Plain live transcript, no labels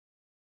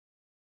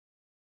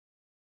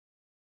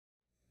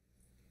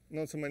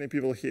Not so many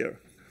people here,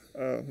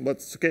 but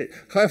it's okay.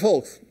 Hi,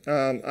 folks.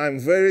 I'm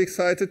very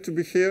excited to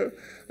be here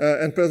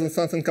and present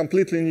something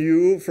completely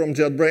new from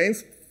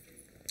JetBrains.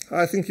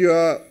 I think you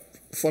are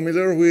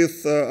familiar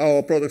with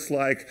our products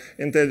like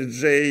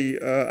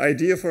IntelliJ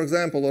IDEA, for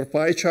example, or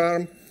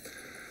PyCharm.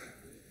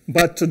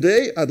 But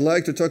today, I'd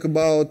like to talk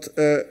about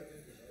a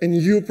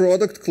new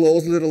product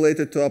closely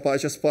related to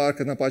Apache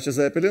Spark and Apache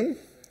Zeppelin.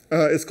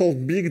 It's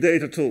called Big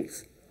Data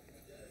Tools.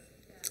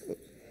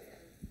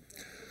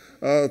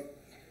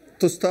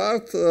 To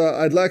start,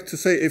 I'd like to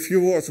say a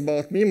few words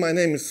about me. My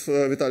name is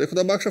Vitaly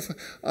Khudobakhshov.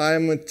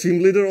 I'm a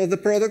team leader of the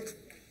product.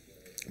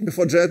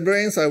 Before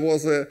JetBrains, I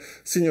was a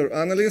senior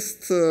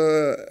analyst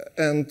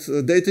and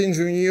data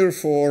engineer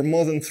for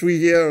more than 3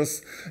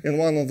 years in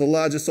one of the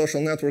largest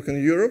social networks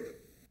in Europe.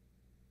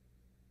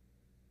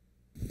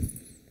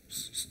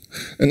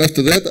 And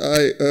after that,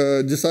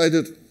 I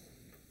decided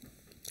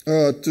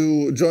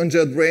to join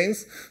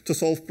JetBrains to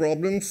solve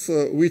problems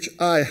which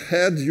I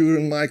had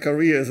during my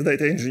career as a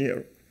data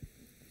engineer.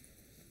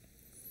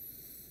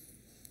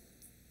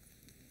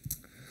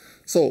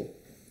 So,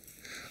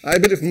 I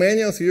believe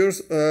many of you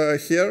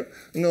here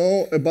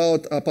know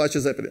about Apache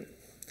Zeppelin.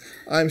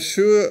 I'm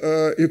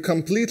sure you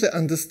completely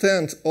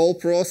understand all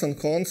pros and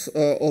cons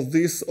of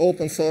this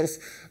open source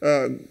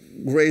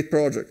great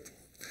project.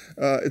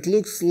 It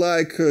looks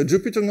like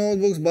Jupyter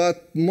notebooks,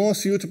 but more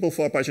suitable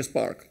for Apache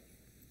Spark.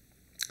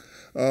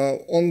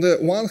 On the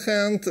one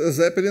hand,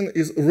 Zeppelin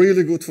is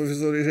really good for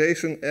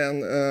visualization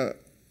and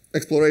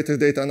exploratory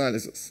data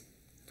analysis.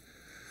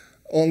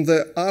 On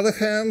the other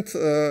hand,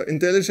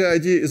 IntelliJ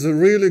IDEA is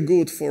really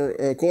good for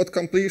code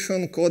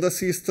completion, code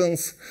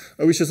assistance,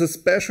 which is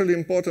especially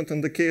important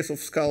in the case of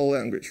Scala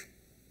language.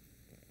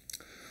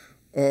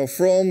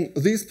 From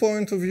this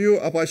point of view,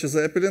 Apache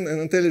Zeppelin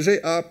and IntelliJ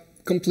are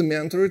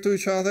complementary to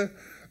each other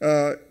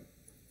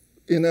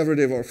in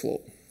everyday workflow.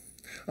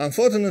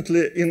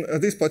 Unfortunately, in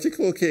this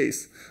particular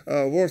case,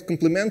 word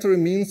complementary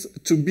means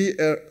to be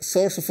a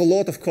source of a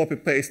lot of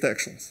copy-paste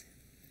actions.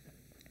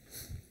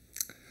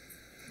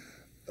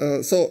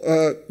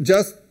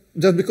 Just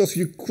because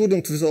you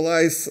couldn't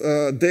visualize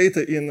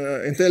data in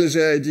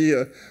IntelliJ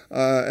IDEA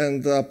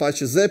and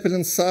Apache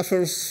Zeppelin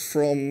suffers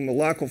from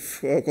lack of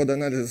code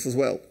analysis as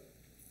well.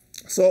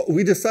 So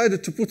we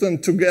decided to put them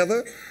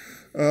together,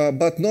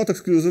 but not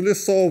exclusively.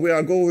 So we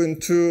are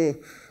going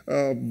to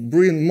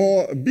bring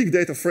more big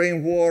data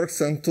frameworks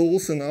and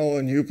tools in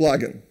our new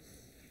plugin.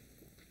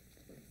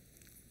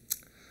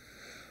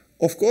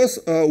 Of course,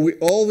 we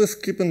always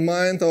keep in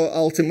mind our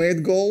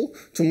ultimate goal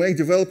to make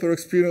developer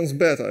experience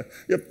better.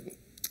 Yep.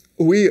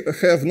 We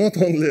have not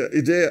only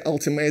IDEA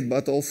ultimate,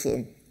 but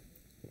also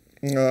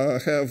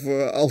have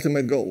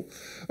ultimate goal.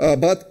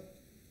 But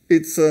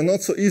it's not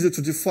so easy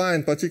to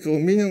define particular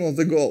meaning of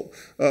the goal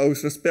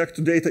with respect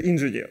to data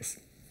engineers.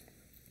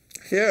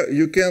 Here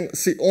you can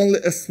see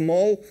only a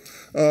small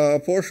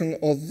portion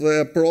of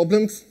the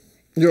problems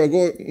we are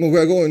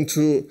going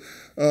to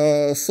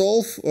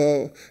solve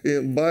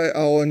by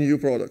our new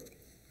product.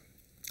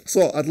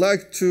 So I'd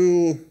like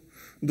to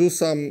do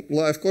some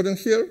live coding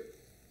here.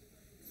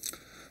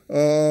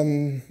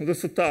 The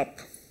setup.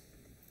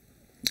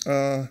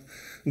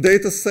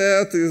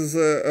 Dataset is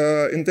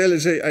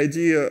IntelliJ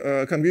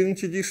IDEA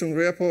Community Edition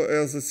repo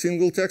as a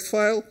single text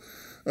file.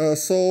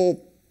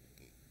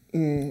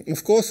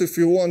 Of course, if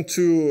you want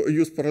to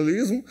use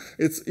parallelism,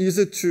 it's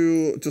easy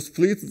to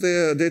split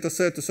the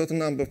dataset to a certain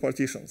number of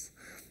partitions.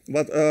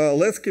 But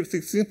let's keep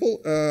things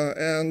simple,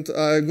 and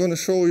I'm going to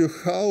show you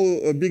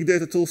how big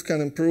data tools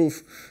can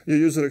improve your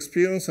user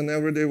experience and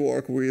everyday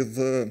work with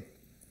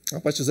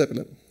Apache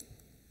Zeppelin.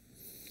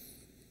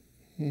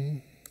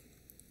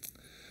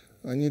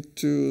 I need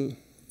to,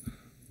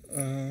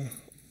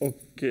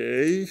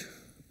 okay,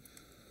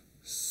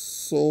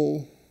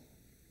 so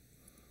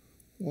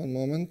one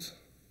moment.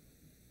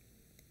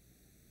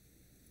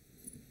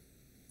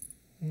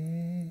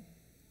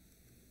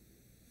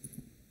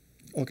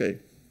 Okay.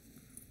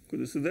 Could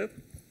you see that?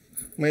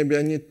 Maybe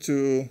I need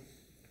to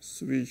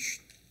switch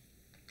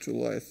to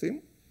live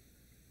theme.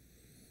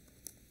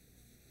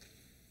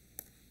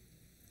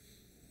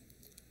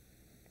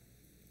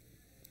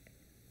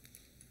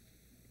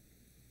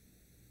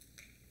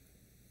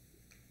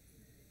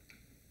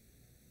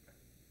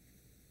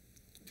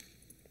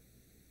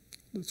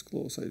 Let's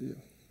close IDEA.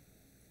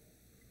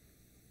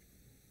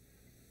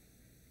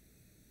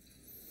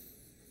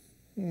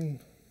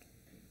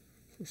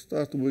 For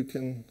start, we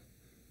can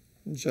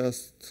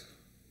just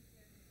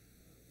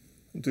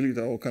delete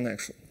our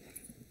connection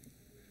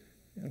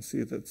and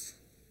see that's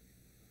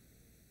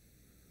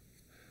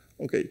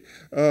okay.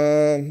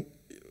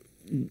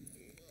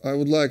 I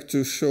would like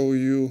to show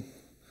you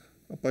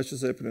Apache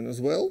Zeppelin as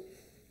well.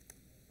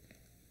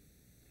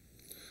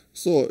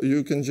 So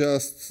you can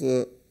just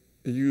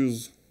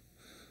use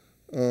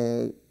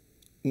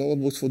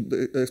notebooks for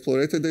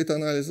exploratory data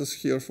analysis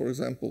here, for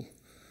example.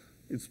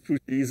 It's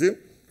pretty easy.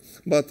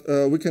 But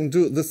we can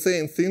do the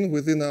same thing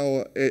within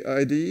our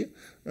IDE.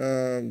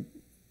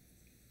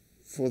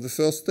 For the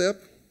first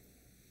step,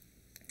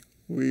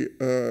 we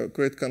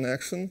create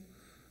connection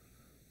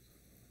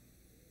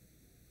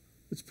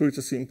It's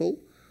pretty simple.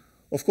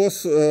 Of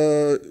course,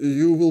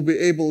 you will be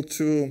able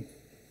to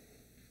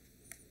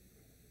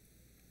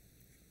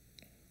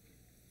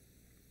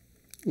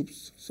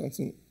oops,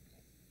 something.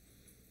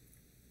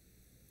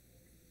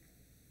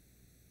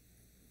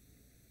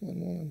 One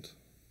moment.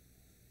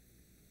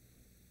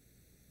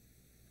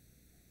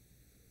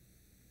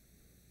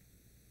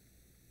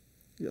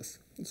 Yes,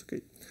 it's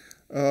okay.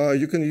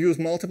 You can use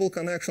multiple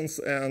connections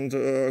and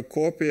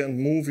copy and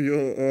move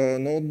your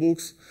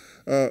notebooks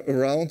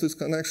around these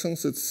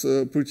connections. It's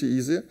pretty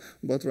easy.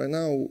 But right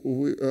now,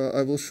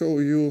 I will show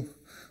you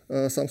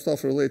some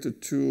stuff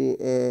related to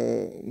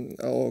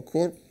our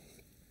core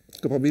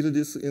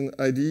capabilities in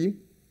IDE.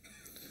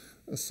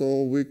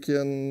 So we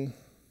can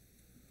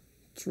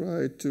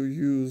try to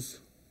use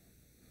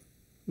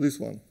this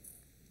one.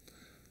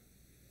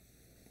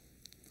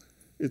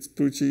 It's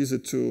pretty easy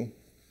to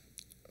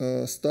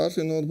start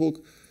your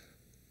notebook.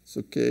 It's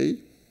okay.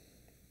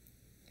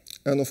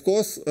 And of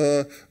course,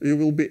 you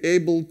will be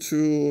able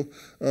to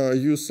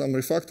use some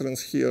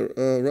refactorings here.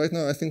 Right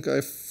now, I think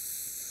I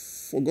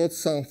forgot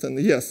something.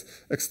 Yes,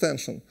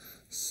 extension.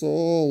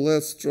 So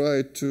let's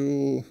try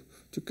to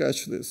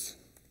catch this.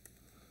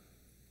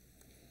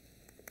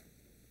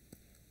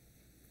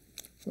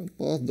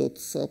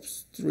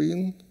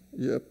 Path.substring,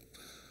 yep,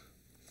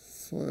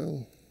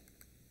 file.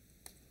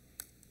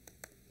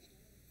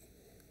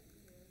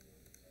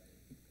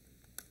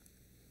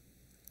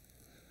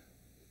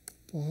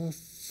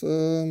 Path,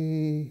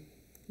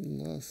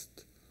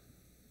 last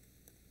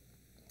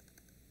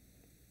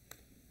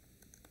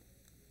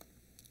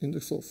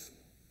index of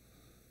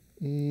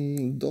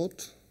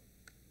dot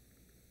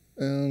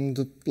and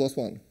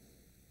 +1.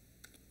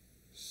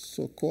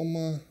 So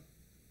comma,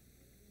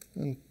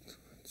 and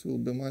it will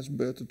be much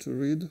better to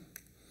read.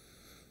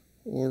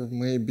 Or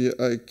maybe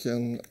I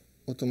can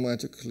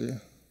automatically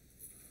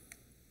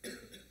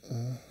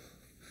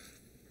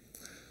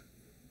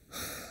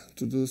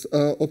to do this.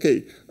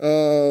 Okay,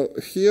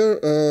 here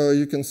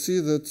you can see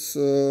that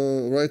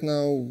right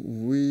now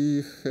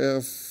we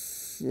have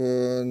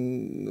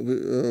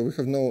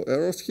no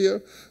errors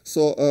here.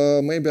 So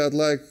maybe I'd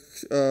like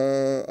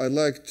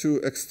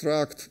to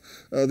extract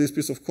this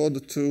piece of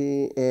code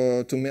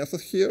to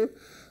method here.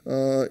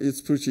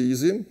 It's pretty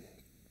easy.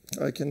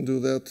 I can do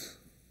that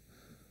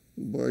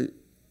by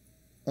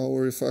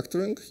our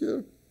refactoring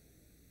here.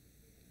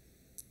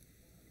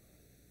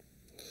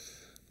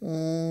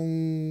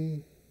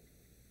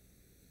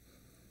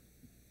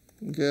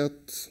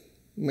 Get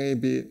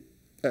maybe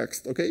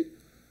X, okay?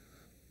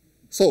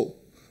 So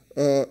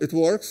it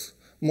works.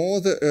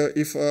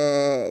 If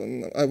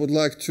I would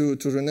like to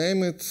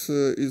rename it,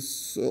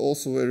 it's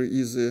also very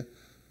easy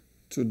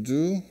to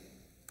do.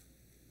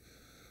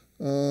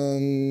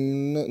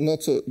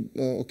 Not so,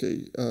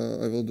 okay,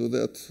 I will do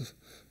that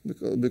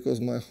because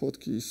my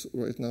hotkeys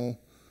right now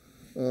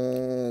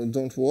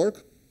don't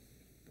work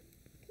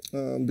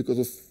because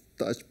of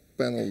touch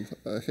panel.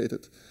 I hate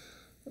it.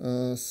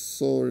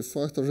 So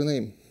refactor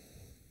rename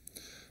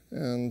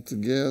and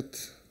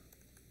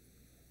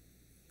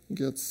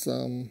get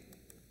some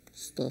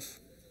stuff.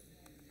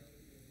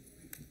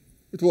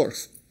 It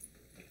works.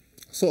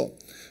 So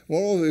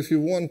moreover, if you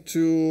want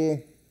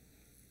to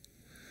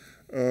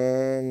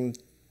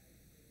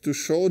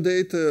show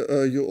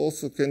data, you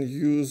also can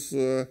use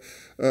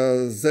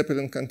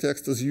Zeppelin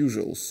context as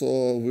usual.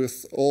 So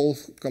with all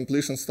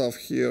completion stuff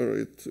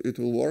here, it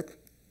will work.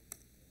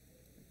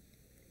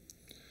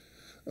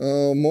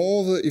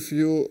 Moreover, if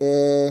you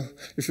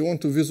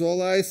want to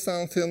visualize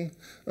something,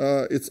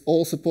 it's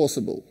also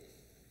possible.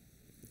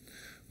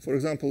 For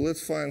example,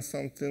 let's find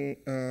something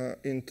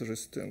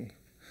interesting.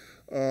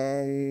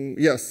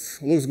 Yes,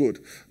 looks good.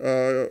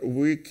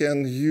 We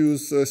can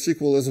use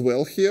SQL as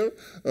well here.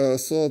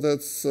 So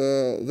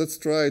let's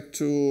try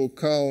to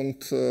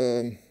count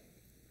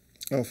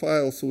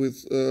files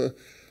with a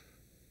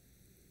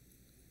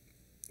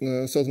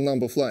certain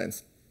number of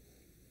lines.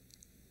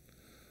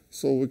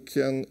 So we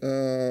can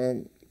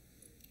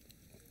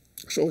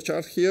show a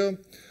chart here.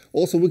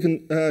 Also, we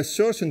can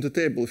search in the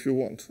table if you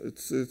want.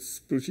 It's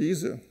pretty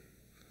easy.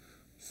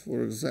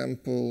 For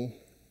example,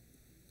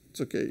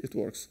 it's okay, it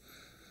works.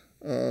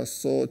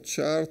 So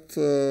chart,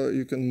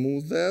 you can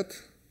move that.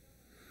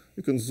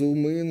 You can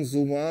zoom in,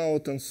 zoom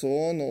out, and so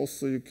on.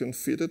 Also, you can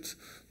fit it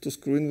to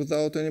screen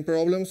without any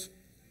problems.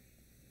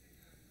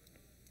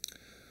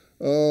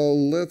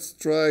 Let's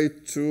try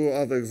two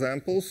other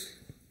examples.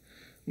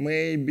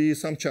 Maybe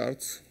some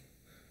charts.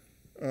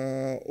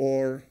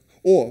 Oh,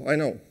 I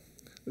know.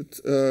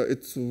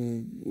 It's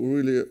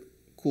really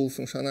cool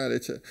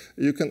functionality.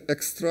 You can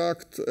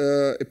extract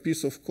a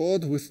piece of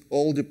code with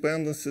all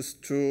dependencies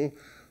to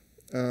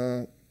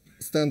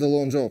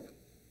standalone job.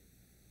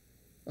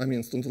 I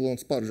mean, standalone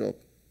Spark job.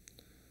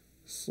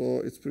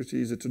 So it's pretty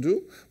easy to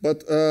do.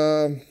 But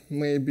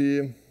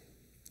maybe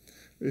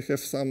we have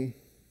some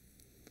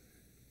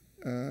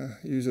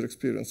user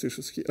experience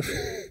issues here.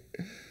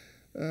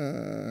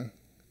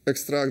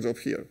 Extract job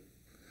here.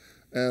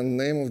 And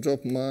name of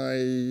job,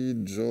 my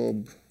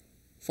job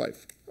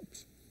 5.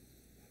 Oops.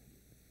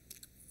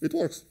 It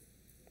works.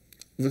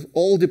 with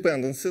all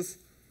dependencies,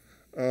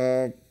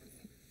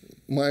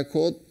 my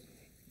code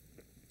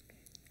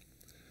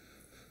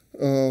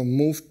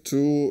moved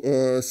to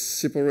a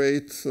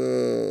separate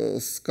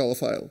Scala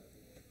file.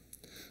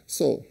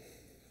 So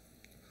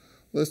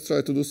let's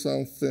try to do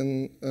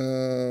something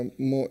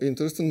more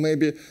interesting.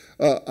 Maybe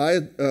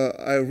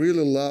I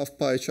really love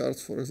pie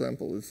charts, for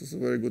example. This is a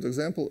very good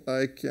example.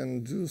 I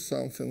can do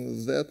something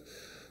with that.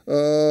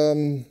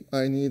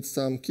 I need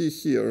some key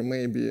here,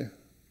 maybe.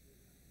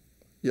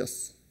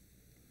 Yes,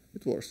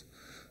 it works.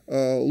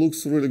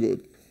 Looks really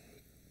good.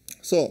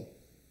 So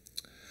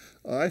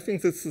I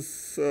think this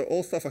is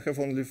all stuff. I have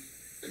only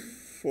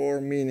 4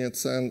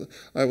 minutes, and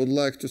I would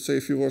like to say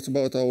a few words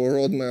about our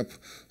roadmap.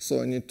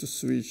 So I need to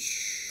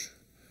switch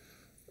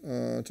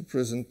to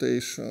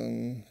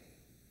presentation.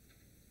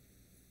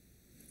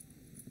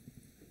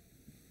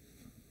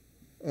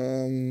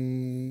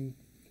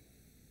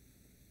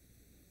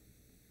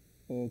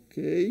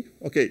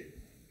 Okay.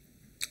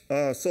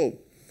 So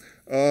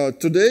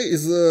today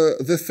is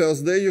the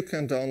first day you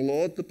can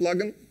download the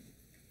plugin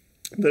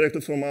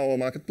directly from our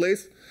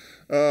marketplace.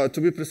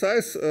 To be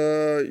precise,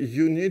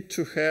 you need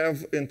to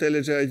have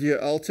IntelliJ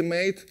IDEA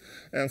Ultimate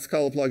and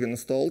Scala plugin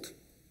installed.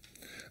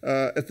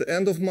 At the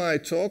end of my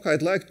talk,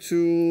 I'd like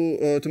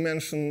to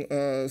mention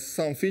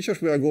some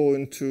features we are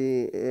going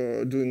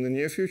to do in the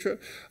near future.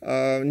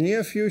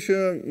 Near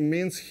future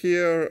means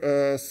here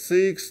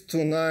 6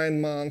 to 9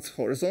 months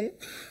horizon.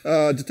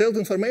 Detailed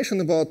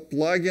information about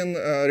plugin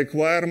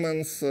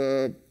requirements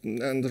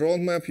and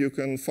roadmap you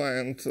can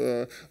find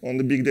on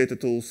the Big Data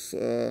Tools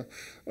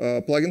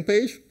plugin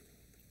page.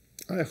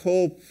 I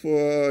hope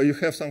you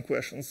have some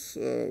questions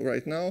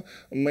right now,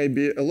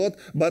 maybe a lot,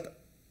 but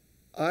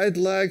I'd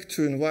like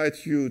to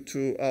invite you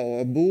to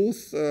our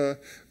booth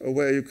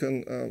where you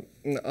can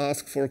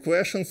ask for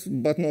questions,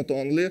 but not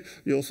only.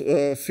 You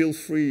also feel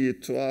free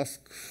to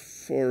ask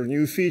for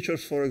new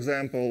features, for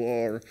example,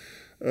 or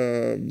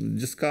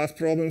discuss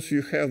problems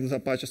you have with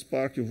Apache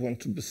Spark you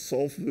want to be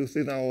solved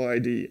within our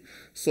IDE.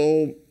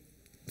 So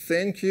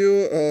thank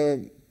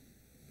you.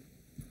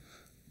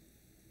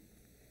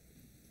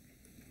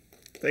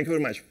 Thank you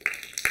very much.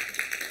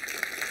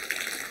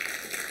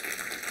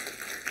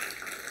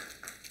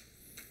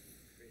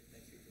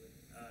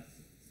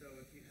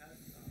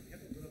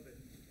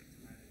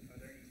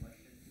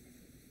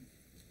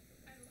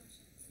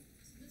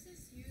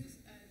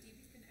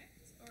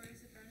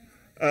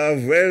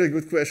 Very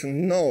good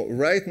question. No,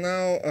 right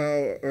now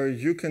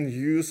you can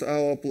use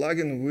our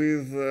plugin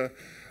with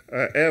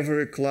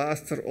every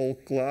cluster or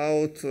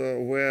cloud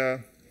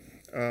where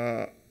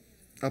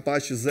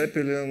Apache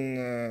Zeppelin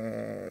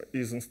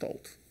is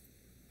installed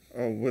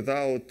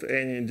without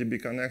any DB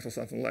Connect or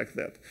something like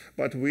that.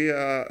 But we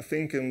are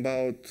thinking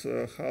about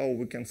how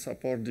we can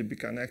support DB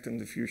Connect in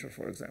the future,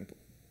 for example.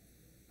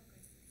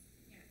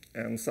 Okay.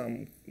 Yeah. And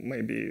some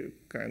maybe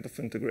kind of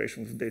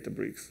integration with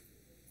Databricks.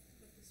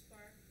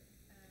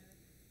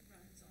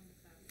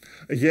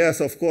 Yes,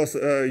 of course,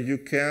 you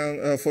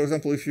can. For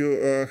example, if you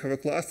have a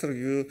cluster,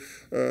 you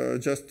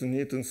just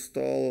need to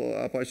install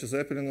Apache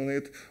Zeppelin on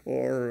it,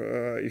 or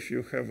if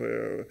you have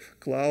a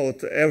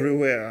cloud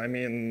everywhere, I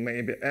mean,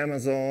 maybe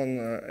Amazon,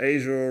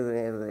 Azure,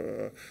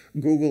 or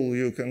Google,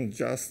 you can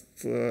just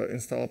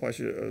install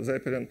Apache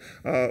Zeppelin.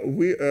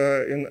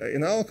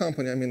 In our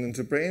company, I mean, in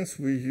JetBrains,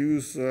 we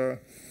use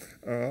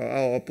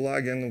our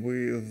plugin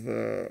with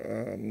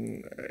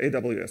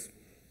AWS.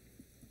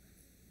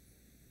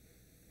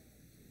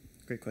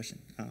 Great question.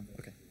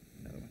 Okay,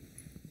 another one.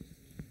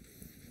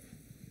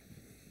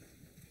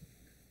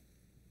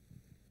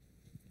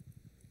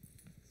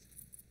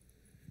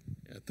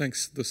 Yeah,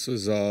 thanks. This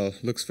is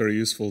looks very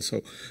useful.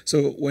 So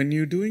when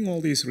you're doing all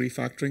these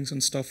refactorings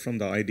and stuff from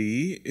the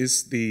IDE,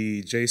 is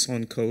the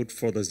JSON code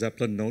for the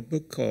Zeppelin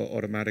notebook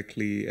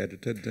automatically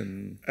edited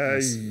in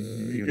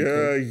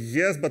Unicode?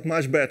 Yes, but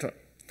much better.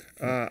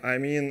 I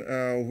mean,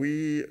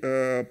 we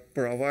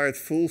provide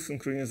full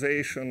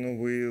synchronization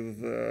with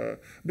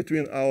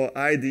between our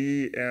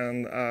IDE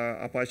and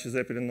Apache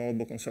Zeppelin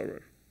notebook on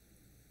server.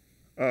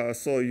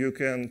 So you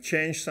can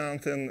change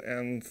something,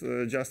 and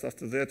just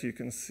after that, you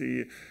can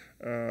see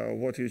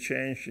what you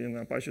changed in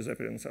Apache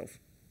Zeppelin itself.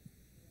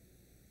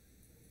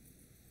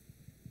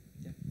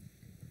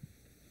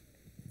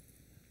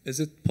 Is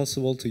it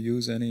possible to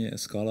use any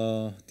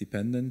Scala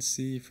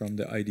dependency from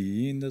the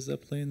IDE in the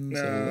Zeppelin?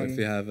 So if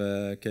you have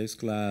a case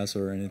class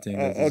or anything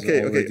that is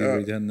already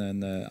written in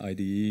the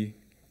IDE,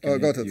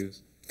 got it.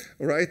 Use?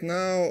 Right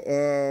now,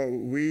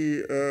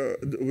 we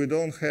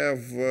don't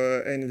have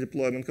any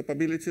deployment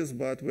capabilities,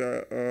 but we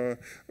are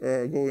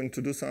going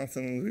to do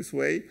something this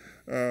way.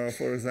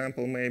 For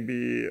example,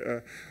 maybe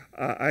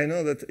I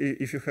know that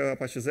if you have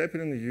Apache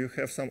Zeppelin, you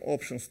have some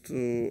options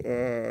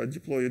to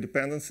deploy your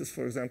dependencies.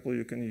 For example,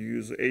 you can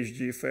use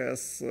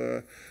HDFS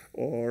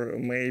or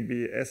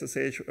maybe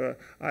SSH.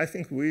 I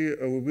think we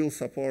will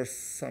support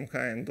some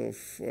kind of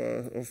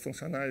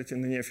functionality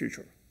in the near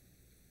future.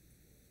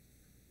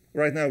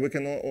 Right now, we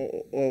can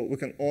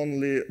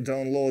only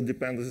download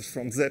dependencies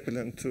from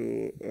Zeppelin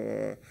to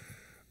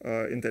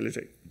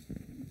IntelliJ.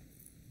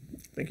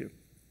 Thank you.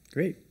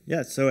 Great.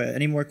 Yeah. So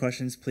any more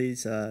questions,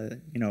 please,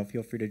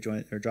 feel free to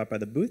join or drop by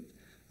the booth.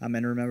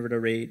 And remember to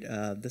rate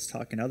this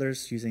talk and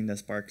others using the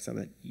Spark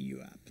 7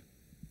 EU app.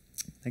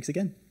 Thanks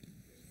again.